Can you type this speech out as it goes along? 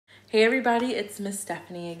Hey everybody, it's Miss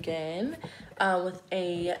Stephanie again with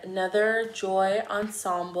another Joy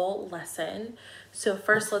Ensemble lesson. So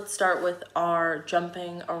first let's start with our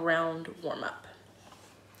jumping around warm-up.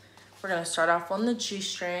 We're going to start off on the G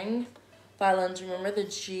string. Violins, remember the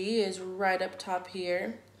G is right up top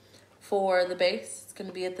here. For the bass, it's going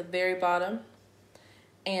to be at the very bottom.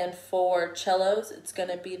 And for cellos, it's going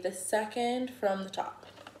to be the second from the top.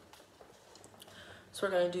 So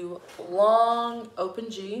we're going to do long open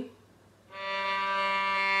G,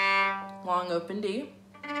 long open D,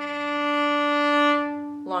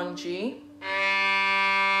 long G,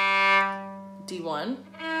 D1,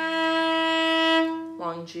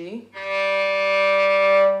 long G,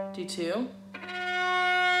 D2,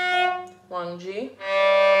 long G,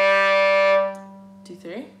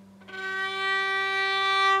 D3,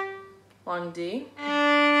 long D,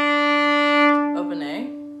 open A,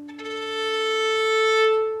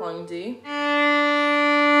 long D,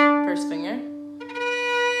 first finger,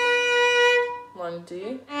 long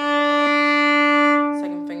D,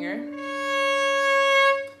 second finger,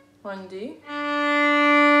 long D,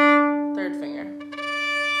 third finger,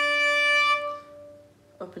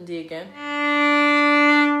 open D again,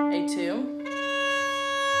 A2,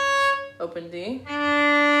 open D,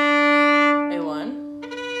 A1,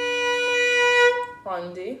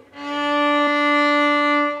 long D,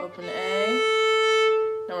 open A.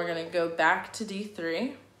 Now we're going to go back to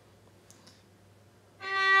D3,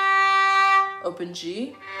 open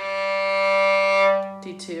G,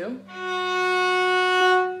 D2, go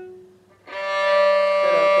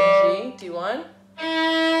to open G, D1,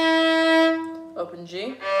 open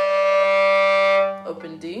G,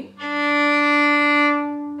 open D,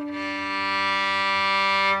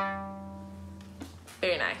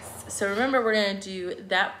 very nice. So remember, we're going to do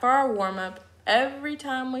that for our warm-up every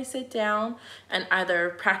time we sit down and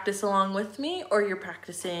either practice along with me or you're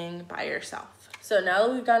practicing by yourself. So now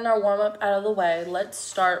that we've gotten our warm-up out of the way, let's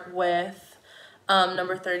start with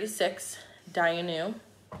number 36, Dayenu.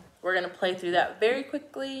 We're going to play through that very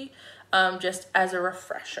quickly just as a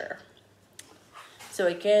refresher. So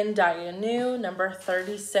again, Dayenu, number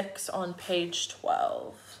 36 on page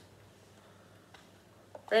 12.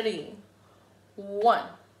 Ready? 1,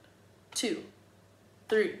 2,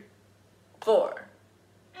 3, 4.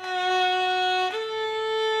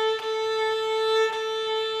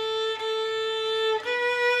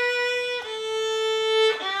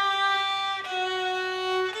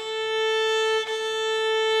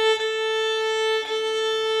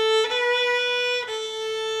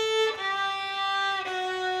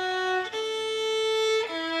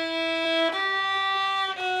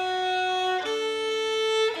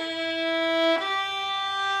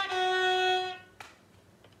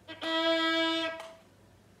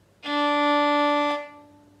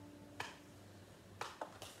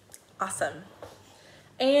 Awesome.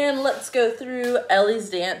 And let's go through Ellie's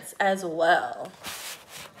dance as well.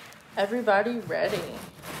 Everybody ready?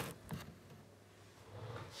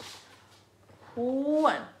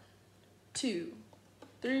 1, 2,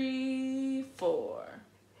 3, 4.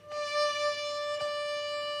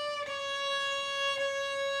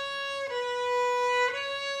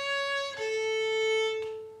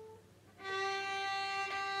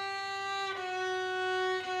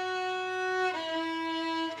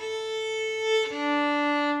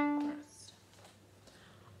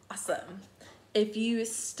 Awesome. If you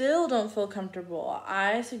still don't feel comfortable,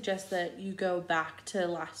 I suggest that you go back to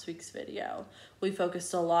last week's video. We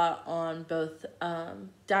focused a lot on both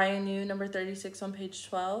Dayenu number 36 on page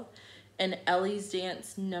 12 and Ellie's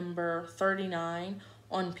dance number 39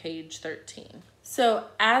 on page 13. So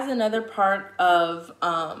as another part of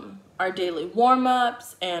our daily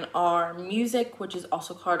warm-ups and our music, which is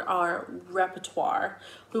also called our repertoire,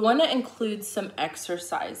 we want to include some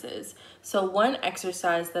exercises. So one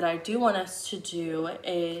exercise that I do want us to do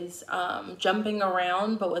is jumping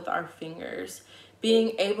around but with our fingers.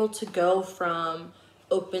 Being able to go from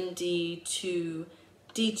open D to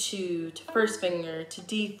D2 to first finger to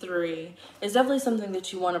D3 is definitely something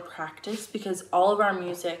that you want to practice, because all of our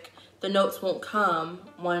music, the notes won't come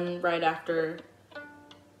one right after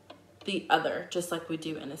the other, just like we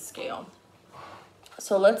do in a scale.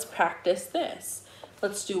 So let's practice this.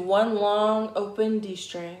 Let's do one long open D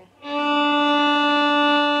string.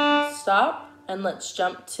 Stop, and let's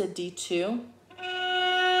jump to D2.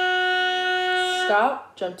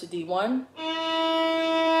 Stop, jump to D1.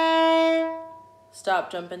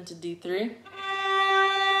 Stop, jump into D3.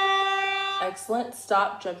 Excellent.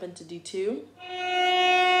 Stop, jump into D2.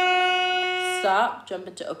 Stop, jump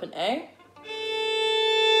into open A.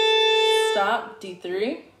 Stop,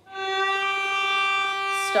 D3.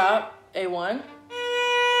 Stop, A1.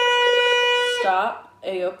 stop,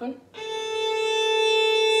 A open,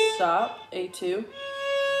 stop, A2,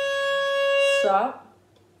 stop,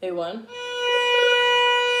 A1,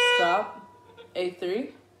 stop,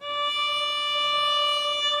 A3,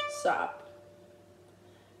 stop.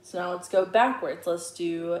 So now let's go backwards. Let's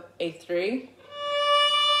do A3,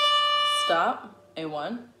 stop,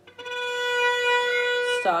 A1,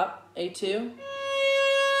 stop, A2,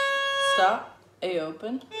 stop, A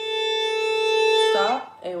open,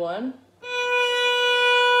 stop, A1,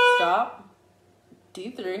 stop,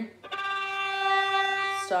 D3,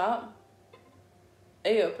 stop,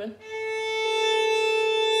 A open,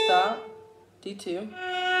 stop, D2,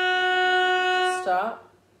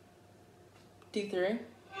 stop, D3,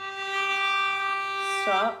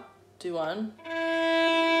 stop, D1,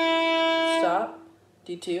 stop,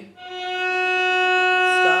 D2,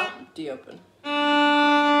 stop, D open.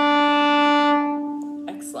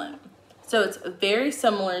 Excellent. So it's very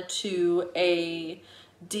similar to a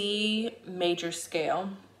D major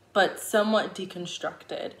scale, but somewhat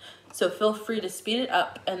deconstructed. So feel free to speed it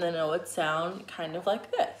up and then it would sound kind of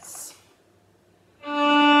like this.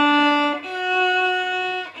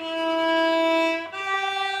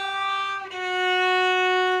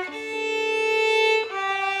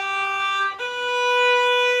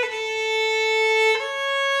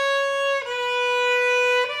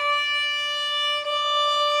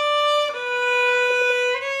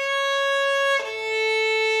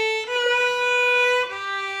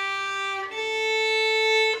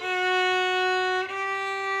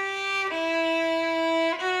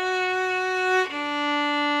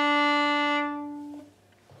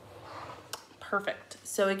 Perfect.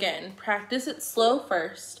 So again, practice it slow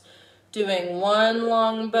first, doing one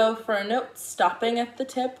long bow for a note, stopping at the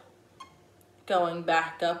tip, going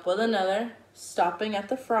back up with another, stopping at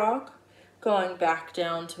the frog, going back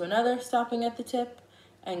down to another, stopping at the tip,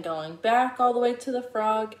 and going back all the way to the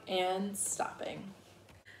frog and stopping.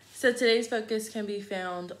 So today's focus can be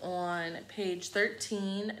found on page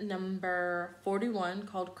 13, number 41,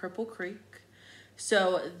 called Cripple Creek.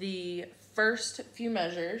 So the first few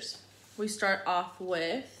measures, we start off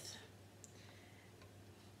with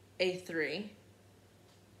A3,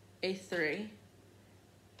 A3,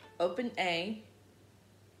 open A,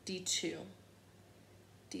 D2,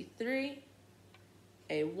 D3,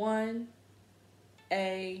 A1,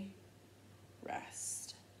 A,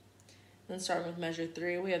 rest. Then starting with measure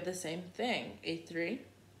 3, we have the same thing. A3,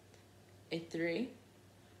 A3,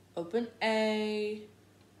 open A,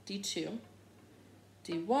 D2,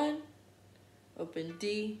 D1, open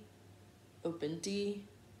D, open D,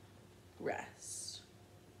 rest.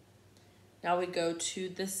 Now we go to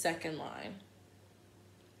the second line.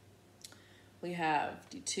 We have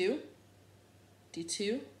D2,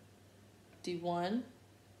 D2, D1,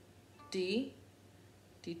 D,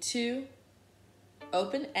 D2,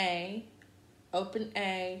 open A,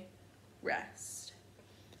 rest.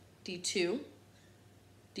 D2,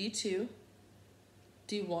 D2,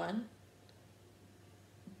 D1,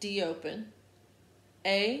 D open,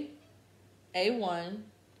 A1,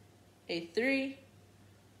 A3,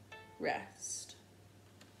 rest.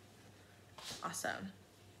 Awesome.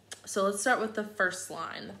 So let's start with the first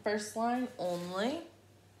line. The first line only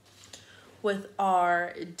with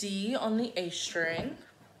our D on the A string.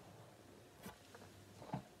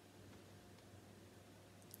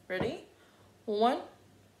 Ready? 1,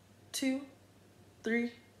 2,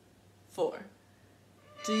 3, 4.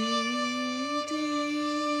 D,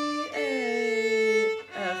 D, A,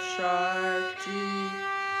 F sharp, G,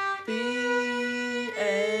 B,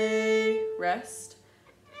 A, rest.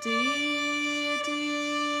 D, D,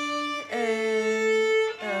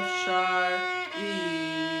 A, F sharp, E,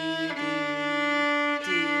 D, D,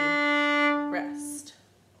 rest.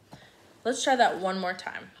 Let's try that one more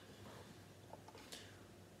time.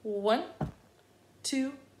 1,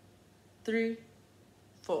 2, 3,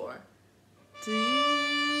 4. D,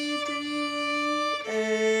 D,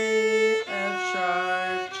 A, F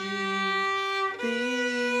sharp, G, B,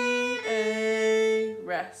 A,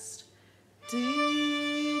 rest. D,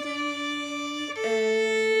 D,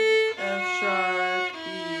 A, F sharp, E,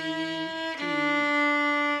 D,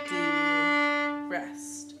 D,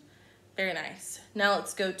 rest. Very nice. Now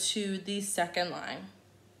let's go to the second line,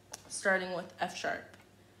 starting with F sharp.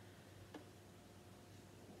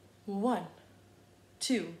 1,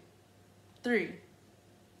 2, 3,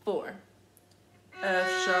 4.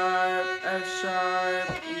 F sharp,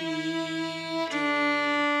 E, D,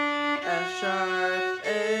 F sharp,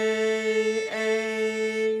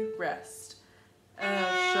 A, rest.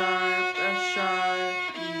 F sharp,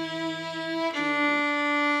 E, D,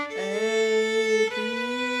 A, B,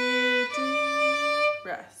 D,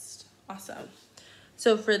 rest. Awesome. Awesome.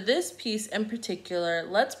 So for this piece in particular,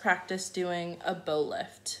 let's practice doing a bow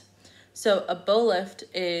lift. So a bow lift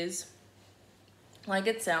is, like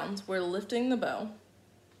it sounds, we're lifting the bow.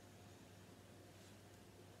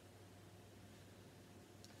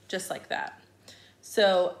 Just like that.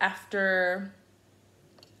 So after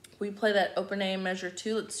we play that open A measure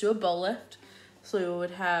 2, let's do a bow lift. So we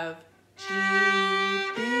would have G,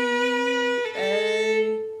 B,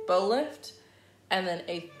 A, bow lift, and then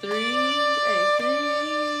A3, A3,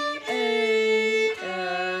 A,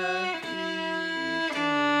 F, E,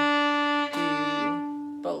 D,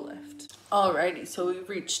 bow lift. Alrighty, so we've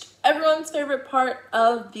reached everyone's favorite part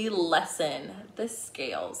of the lesson, the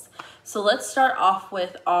scales. So let's start off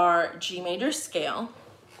with our G major scale.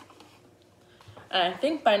 And I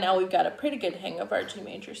think by now we've got a pretty good hang of our G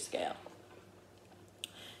major scale.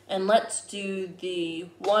 And let's do the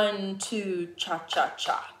 1, 2,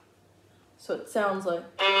 cha-cha-cha. So it sounds like.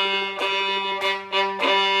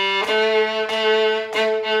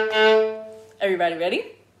 Everybody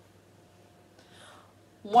ready?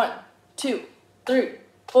 1, 2, 3,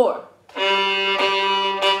 4.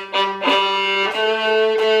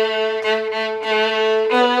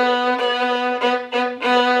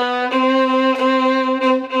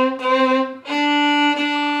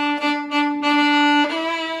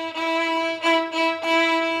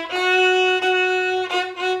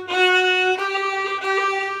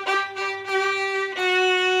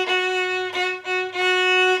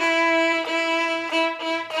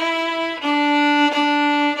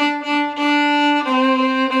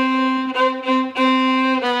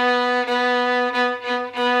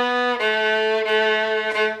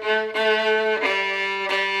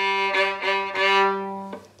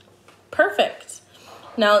 Perfect.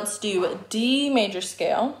 Now let's do D major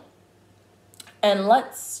scale, and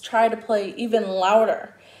let's try to play even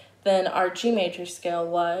louder than our G major scale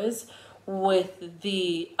was with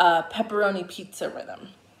the pepperoni pizza rhythm.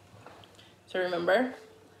 So remember,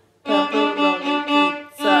 pepperoni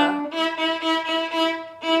pizza.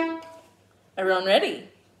 Everyone ready?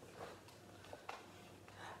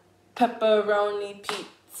 Pepperoni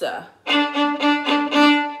pizza.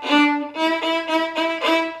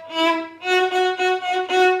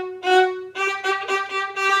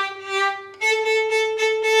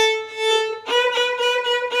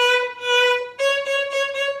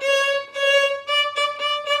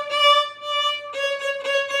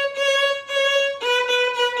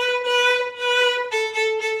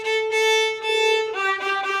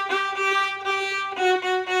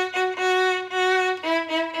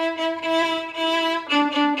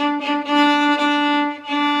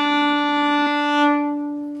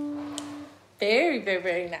 Very, very,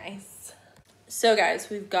 very nice. So guys,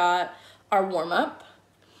 we've got our warm-up,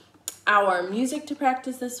 our music to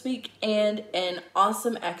practice this week, and an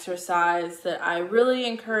awesome exercise that I really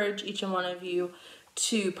encourage each and one of you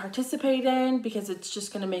to participate in, because it's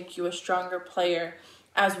just going to make you a stronger player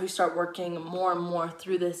as we start working more and more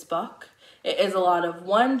through this book. It is a lot of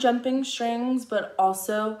jumping strings, but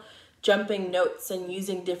also jumping notes and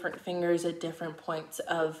using different fingers at different points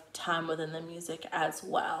of time within the music as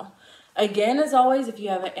well. Again, as always, if you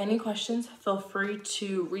have any questions, feel free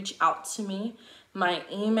to reach out to me. My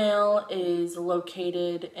email is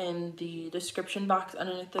located in the description box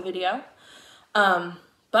underneath the video.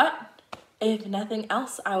 But if nothing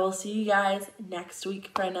else, I will see you guys next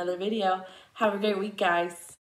week for another video. Have a great week, guys.